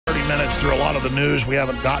minutes through a lot of the news we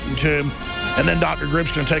haven't gotten to. And then Dr.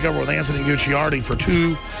 Group's going to take over with Anthony Gucciardi for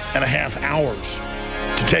 2.5 hours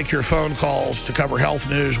to take your phone calls, to cover health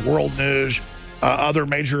news, world news, other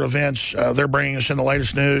major events. They're bringing us in the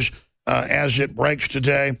latest news as it breaks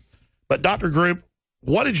today. But Dr. Group,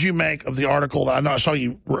 what did you make of the article that I know I saw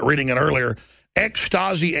you reading it earlier?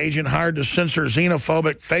 Ex-Stasi agent hired to censor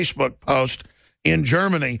xenophobic Facebook post in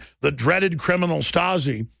Germany. The dreaded criminal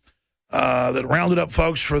Stasi that rounded up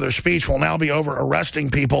folks for their speech will now be over arresting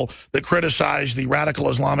people that criticize the radical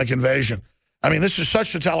Islamic invasion. I mean, this is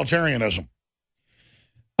such totalitarianism.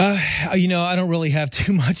 You know, I don't really have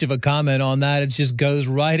too much of a comment on that. It just goes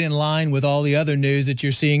right in line with all the other news that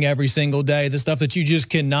you're seeing every single day. The stuff that you just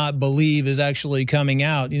cannot believe is actually coming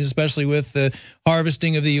out, you know, especially with the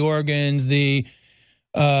harvesting of the organs, the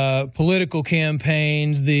political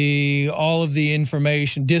campaigns, all of the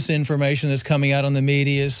information, disinformation that's coming out on the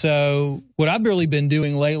media. So what I've really been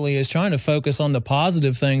doing lately is trying to focus on the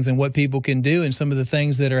positive things and what people can do and some of the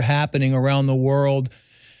things that are happening around the world.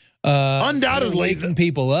 Undoubtedly, waking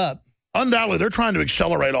people up. Undoubtedly, they're trying to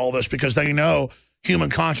accelerate all this because they know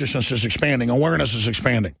human consciousness is expanding, awareness is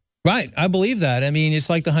expanding. Right, I believe that. I mean, it's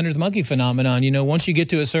like the 100th monkey phenomenon. You know, once you get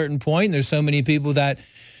to a certain point, there's so many people that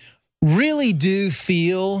really do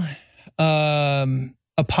feel a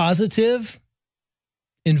positive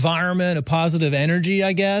environment, a positive energy,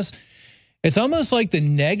 I guess. It's almost like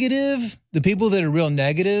the people that are real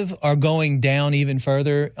negative are going down even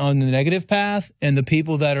further on the negative path, and the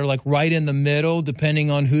people that are like right in the middle, depending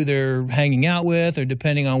on who they're hanging out with or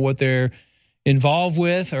depending on what they're involved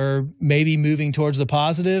with, or maybe moving towards the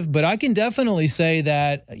positive. But I can definitely say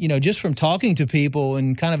that, you know, just from talking to people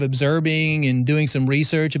and kind of observing and doing some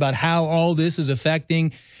research about how all this is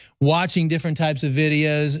affecting, watching different types of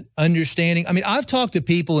videos, understanding. I mean, I've talked to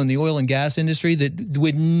people in the oil and gas industry that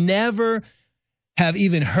would never have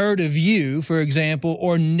even heard of you, for example,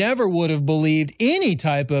 or never would have believed any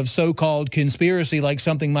type of so-called conspiracy like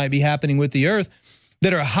something might be happening with the earth,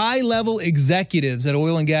 that are high-level executives at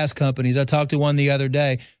oil and gas companies. I talked to one the other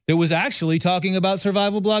day that was actually talking about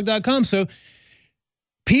survivalblog.com. So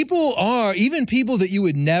people are, even people that you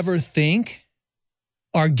would never think,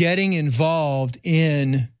 are getting involved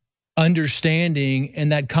in understanding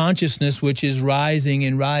and that consciousness which is rising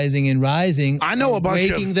and rising and rising. I know a bunch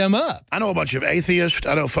waking them up. I know a bunch of atheists.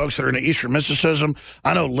 I know folks that are into Eastern mysticism.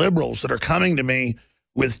 I know liberals that are coming to me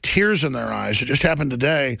with tears in their eyes. It just happened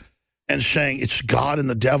today, and saying it's God and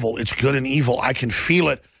the devil. It's good and evil. I can feel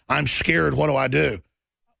it. I'm scared. What do I do?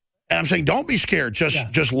 And I'm saying, don't be scared.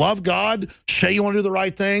 Just love God. Say you want to do the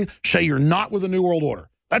right thing. Say you're not with the New World Order.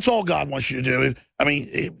 That's all God wants you to do. I mean,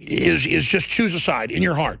 is just choose a side in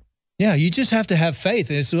your heart. Yeah, you just have to have faith.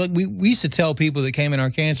 And it's like we used to tell people that came in our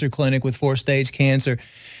cancer clinic with 4-stage cancer,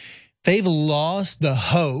 they've lost the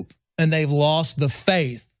hope and they've lost the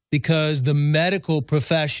faith because the medical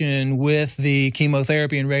profession with the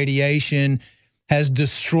chemotherapy and radiation has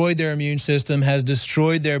destroyed their immune system, has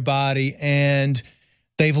destroyed their body, and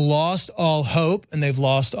they've lost all hope and they've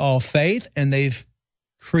lost all faith, and they've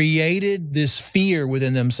created this fear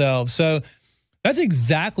within themselves. So that's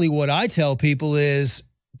exactly what I tell people is,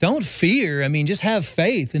 don't fear. I mean, just have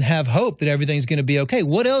faith and have hope that everything's going to be okay.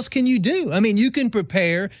 What else can you do? I mean, you can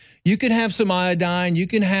prepare. You can have some iodine. You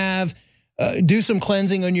can have do some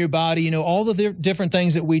cleansing on your body. You know, all the different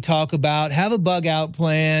things that we talk about. Have a bug out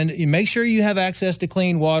plan. You make sure you have access to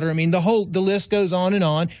clean water. I mean, the list goes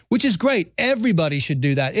on, which is great. Everybody should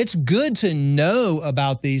do that. It's good to know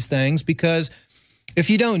about these things because if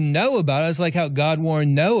you don't know about it, it's like how God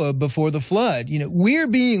warned Noah before the flood. You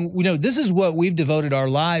know, this is what we've devoted our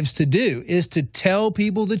lives to do, is to tell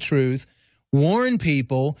people the truth, warn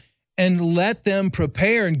people, and let them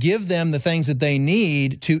prepare and give them the things that they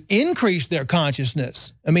need to increase their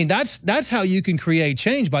consciousness. I mean, that's how you can create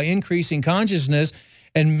change, by increasing consciousness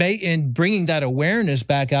and bringing that awareness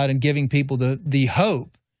back out and giving people the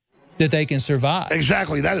hope that they can survive.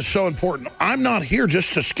 Exactly. That is so important. I'm not here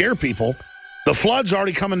just to scare people. The flood's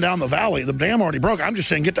already coming down the valley. The dam already broke. I'm just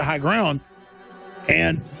saying get to high ground.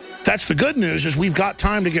 And that's the good news, is we've got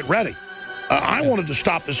time to get ready. I wanted to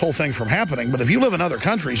stop this whole thing from happening, but if you live in other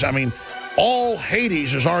countries, I mean, all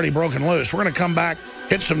Hades is already broken loose. We're going to come back,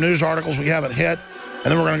 hit some news articles we haven't hit, and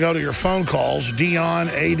then we're going to go to your phone calls. Dion,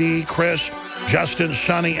 AD, Chris, Justin,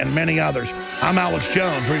 Sonny, and many others. I'm Alex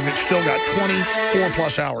Jones. We've still got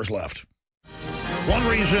 24+ hours left. One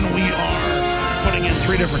reason we are putting in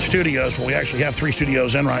 3 different studios, well, we actually have 3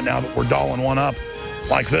 studios in right now, but we're dolling one up,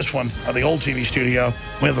 like this one, the old TV studio.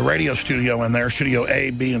 We have the radio studio in there, Studio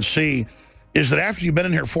A, B, and C, is that after you've been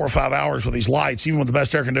in here 4 or 5 hours with these lights, even with the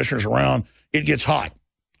best air conditioners around, it gets hot.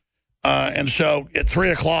 And so at 3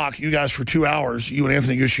 o'clock, you guys for 2 hours, you and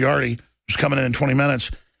Anthony Gucciardi, who's coming in 20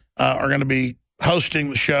 minutes, are going to be hosting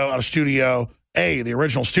the show out of Studio A, the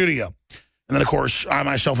original studio. And then, of course, I,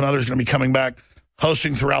 myself, and others are going to be coming back,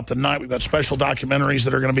 hosting throughout the night. We've got special documentaries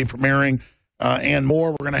that are going to be premiering and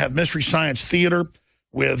more. We're going to have Mystery Science Theater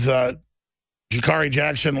with Jakari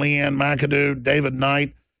Jackson, Leanne McAdoo, David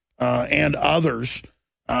Knight, and others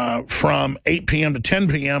from 8 p.m. to 10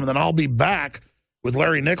 p.m. And then I'll be back with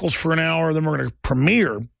Larry Nichols for an hour. Then we're going to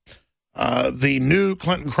premiere the new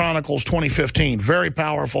Clinton Chronicles 2015. Very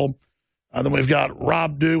powerful. Then we've got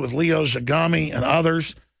Rob Dew with Leo Zagami and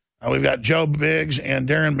others. We've got Joe Biggs and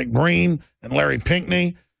Darren McBreen and Larry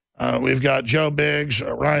Pinckney. We've got Joe Biggs,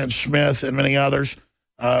 Ryan Smith, and many others.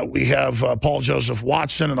 We have Paul Joseph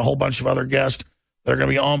Watson and a whole bunch of other guests that are going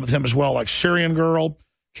to be on with him as well, like Syrian Girl,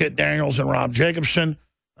 Kit Daniels and Rob Jacobson,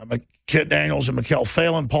 Kit Daniels and Mikkel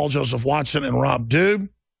Phelan, Paul Joseph Watson and Rob Dew.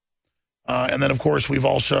 And then, of course, we've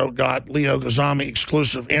also got Leo Gazami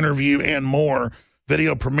exclusive interview and more.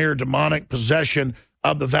 Video premiere, Demonic Possession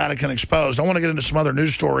of the Vatican Exposed. I want to get into some other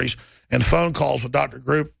news stories and phone calls with Dr.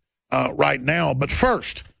 Group right now. But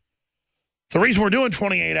first, the reason we're doing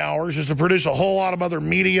 28 hours is to produce a whole lot of other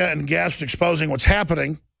media and guests exposing what's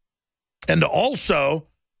happening, and to also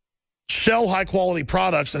sell high-quality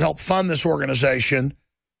products that help fund this organization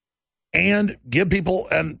and give people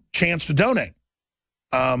a chance to donate.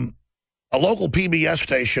 A local PBS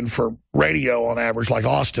station for radio on average, like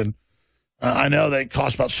Austin, I know they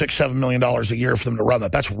cost about $6-7 million a year for them to run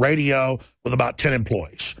that. That's radio with about 10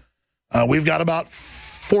 employees. We've got about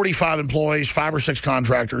 45 employees, 5 or 6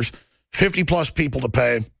 contractors, 50-plus people to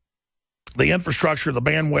pay. The infrastructure, the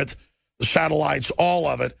bandwidth, the satellites, all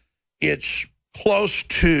of it, it's close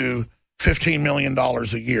to $15 million a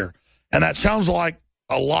year. And that sounds like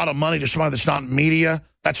a lot of money to somebody that's not in media.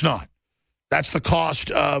 That's not. That's the cost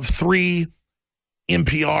of 3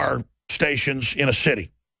 NPR stations in a city.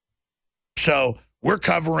 So we're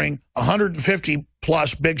covering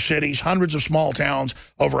 150-plus big cities, hundreds of small towns,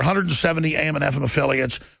 over 170 AM and FM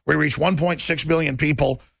affiliates. We reach 1.6 billion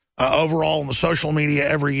people overall on the social media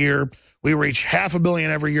every year. We reach 500 million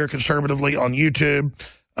every year conservatively on YouTube.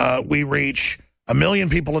 We reach 1 million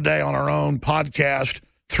people a day on our own podcast,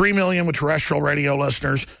 3 million with terrestrial radio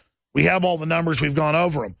listeners. We have all the numbers. We've gone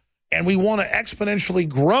over them. And we want to exponentially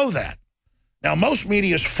grow that. Now, most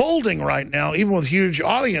media is folding right now, even with huge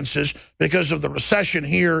audiences, because of the recession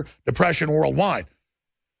here, depression worldwide.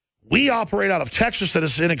 We operate out of Texas that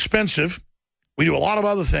is inexpensive. We do a lot of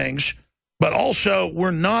other things, but also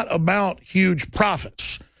we're not about huge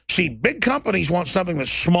profits. See, big companies want something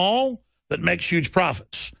that's small that makes huge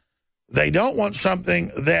profits. They don't want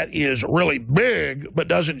something that is really big but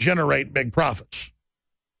doesn't generate big profits.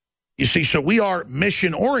 You see, so we are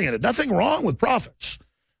mission-oriented. Nothing wrong with profits.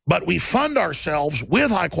 But we fund ourselves with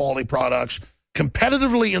high-quality products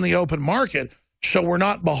competitively in the open market, so we're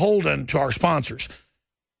not beholden to our sponsors.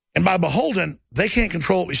 And by beholden, they can't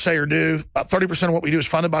control what we say or do. About 30% of what we do is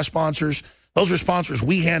funded by sponsors. Those are sponsors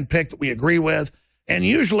we handpick that we agree with. And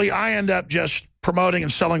usually I end up just promoting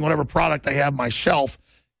and selling whatever product I have myself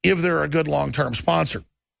if they're a good long-term sponsor.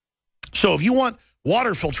 So if you want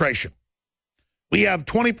water filtration, we have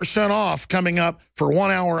 20% off coming up for 1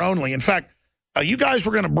 hour only. In fact, you guys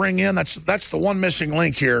were going to bring in, that's the one missing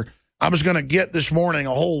link here. I was going to get this morning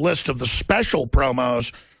a whole list of the special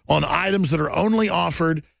promos on items that are only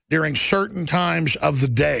offered during certain times of the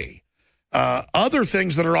day. Other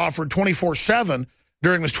things that are offered 24/7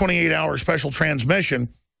 during this 28-hour special transmission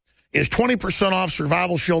is 20% off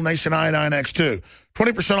Survival Shield Nascent Iodine X2,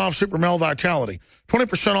 20% off Super Mel Vitality,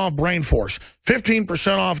 20% off Brain Force,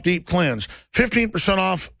 15% off Deep Cleanse, 15%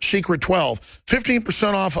 off Secret 12,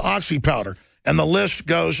 15% off Oxy Powder, and the list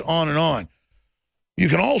goes on and on. You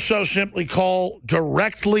can also simply call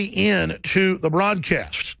directly in to the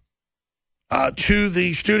broadcast, to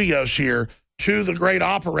the studios here, to the great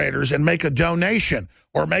operators, and make a donation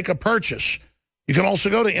or make a purchase. You can also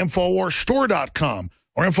go to InfoWarsStore.com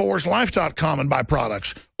or InfoWarsLife.com and buy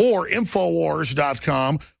products, or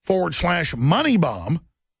Infowars.com/moneybomb,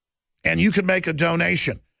 and you can make a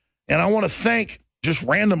donation. And I want to thank, just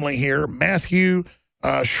randomly here, Matthew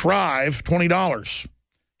Shrive, $20.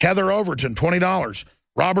 Heather Overton, $20.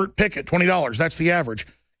 Robert Pickett, $20. That's the average.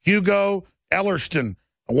 Hugo Ellerston,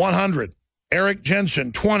 $100. Eric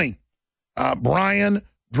Jensen, $20. Brian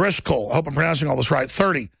Driscoll, I hope I'm pronouncing all this right,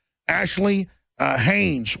 $30. Ashley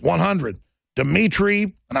Haynes, $100.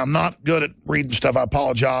 Dimitri, and I'm not good at reading stuff, I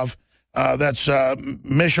apologize. That's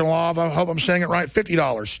Mishalov, I hope I'm saying it right,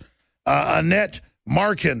 $50. Annette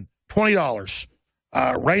Markin, $20.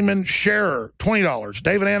 Raymond Scherer, $20.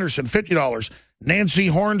 David Anderson, $50. Nancy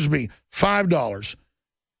Hornsby, $5.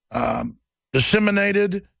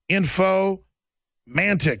 Disseminated Info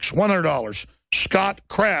Mantix, $100. Scott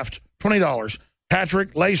Kraft, $20.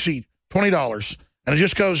 Patrick Lacey, $20. And it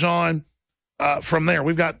just goes on from there.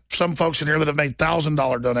 We've got some folks in here that have made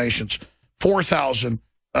 $1,000 donations,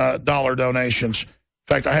 $4,000 donations. In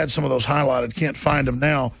fact, I had some of those highlighted. Can't find them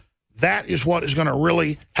now. That is what is going to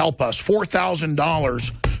really help us.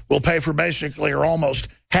 $4,000 will pay for basically or almost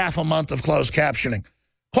half a month of closed captioning.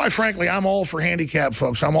 Quite frankly, I'm all for handicapped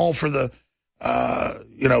folks. I'm all for the,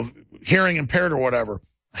 hearing impaired or whatever.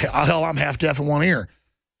 Hell, I'm half deaf in one ear.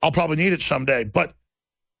 I'll probably need it someday. But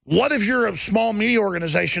what if you're a small media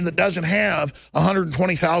organization that doesn't have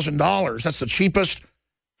 $120,000? That's the cheapest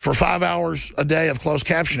for 5 hours a day of closed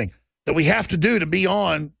captioning that we have to do to be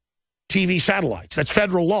on TV satellites. That's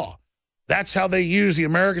federal law. That's how they use the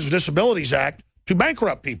Americans with Disabilities Act to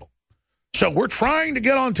bankrupt people. So we're trying to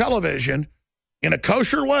get on television in a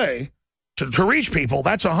kosher way to reach people.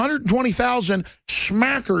 That's 120,000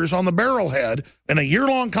 smackers on the barrelhead in a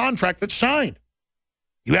year-long contract that's signed.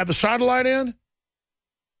 You have the satellite in?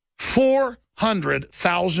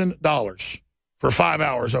 $400,000 for 5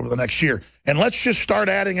 hours over the next year. And let's just start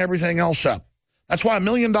adding everything else up. That's why $1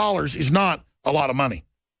 million is not a lot of money.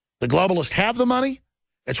 The globalists have the money.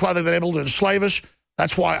 It's why they've been able to enslave us.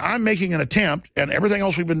 That's why I'm making an attempt, and everything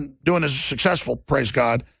else we've been doing is successful, praise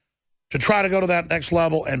God, to try to go to that next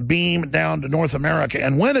level and beam down to North America.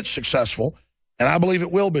 And when it's successful, and I believe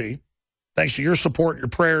it will be, thanks to your support, your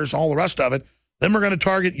prayers, all the rest of it, then we're going to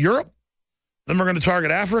target Europe. Then we're going to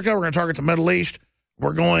target Africa. We're going to target the Middle East.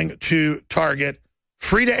 We're going to target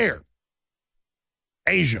free-to-air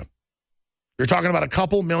Asia. You're talking about a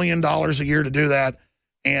couple $1 million a year to do that,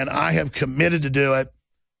 and I have committed to do it.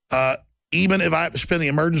 Even if I have to spend the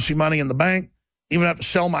emergency money in the bank, even if I have to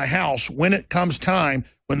sell my house, when it comes time,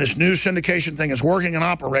 when this new syndication thing is working and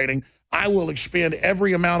operating, I will expend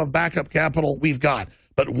every amount of backup capital we've got.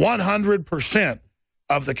 But 100%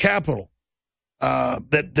 of the capital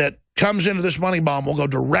that comes into this money bomb will go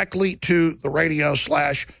directly to the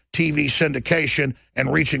radio/TV syndication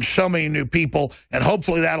and reaching so many new people. And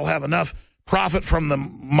hopefully that'll have enough profit from the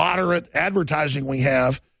moderate advertising we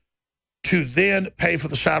have to then pay for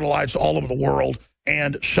the satellites all over the world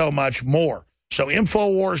and so much more. So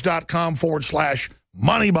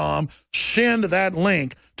Infowars.com/moneybomb. Send that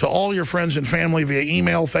link to all your friends and family via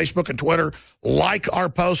email, Facebook, and Twitter. Like our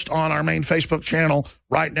post on our main Facebook channel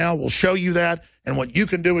right now. We'll show you that. And what you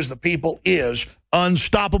can do as the people is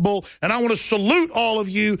unstoppable. And I want to salute all of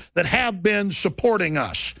you that have been supporting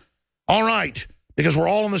us. All right, because we're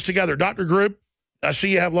all in this together. Dr. Group, I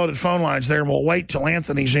see you have loaded phone lines there, and we'll wait till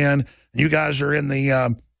Anthony's in. You guys are in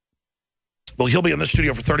the, well, he'll be in the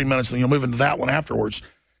studio for 30 minutes, and you'll move into that one afterwards.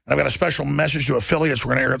 And I've got a special message to affiliates we're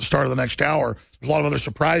going to air at the start of the next hour. There's a lot of other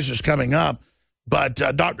surprises coming up. But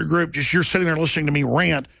Dr. Group, just you're sitting there listening to me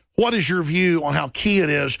rant. What is your view on how key it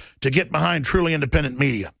is to get behind truly independent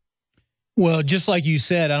media? Well, just like you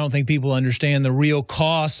said, I don't think people understand the real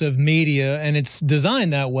costs of media, and it's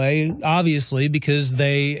designed that way, obviously, because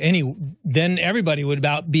then everybody would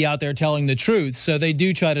be out there telling the truth. So they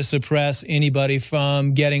do try to suppress anybody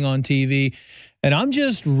from getting on TV. And I'm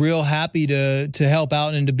just real happy to help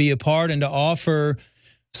out and to be a part and to offer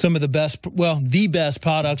some of the best, well, the best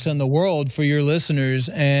products in the world for your listeners,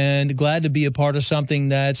 and glad to be a part of something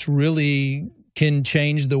that's really can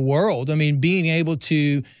change the world. I mean, being able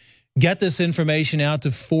to get this information out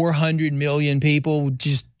to 400 million people,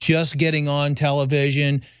 just getting on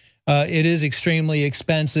television. It is extremely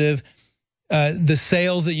expensive. The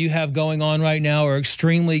sales that you have going on right now are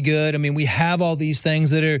extremely good. I mean, we have all these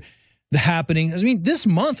things that are happening. I mean, this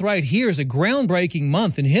month right here is a groundbreaking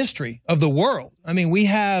month in history of the world. I mean, we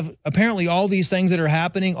have apparently all these things that are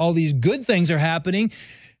happening. All these good things are happening.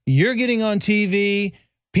 You're getting on TV.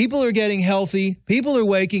 People are getting healthy. People are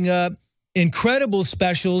waking up. Incredible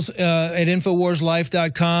specials at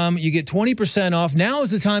InfoWarsLife.com. You get 20% off. Now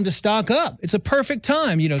is the time to stock up. It's a perfect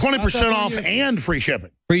time. 20% off and free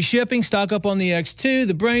shipping. Free shipping. Stock up on the X2,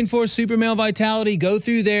 the Brain Force, Super Male Vitality. Go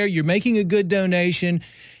through there. You're making a good donation.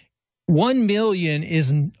 1 million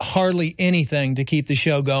is hardly anything to keep the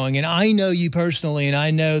show going. And I know you personally, and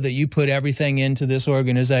I know that you put everything into this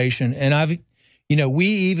organization. And we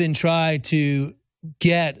even try to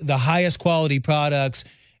get the highest quality products.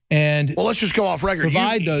 And well, let's just go off record.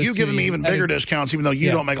 You've given me even bigger discounts, even though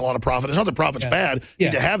you don't make a lot of profit. It's not that profit's bad. You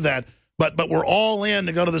need to have that. But we're all in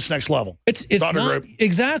to go to this next level. It's not,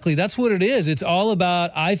 exactly. That's what it is. It's all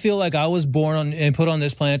about, I feel like I was born and put on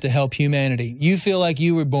this planet to help humanity. You feel like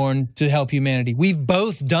you were born to help humanity. We've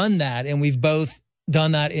both done that, and we've both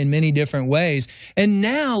done that in many different ways. And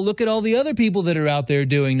now look at all the other people that are out there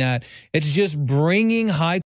doing that. It's just bringing high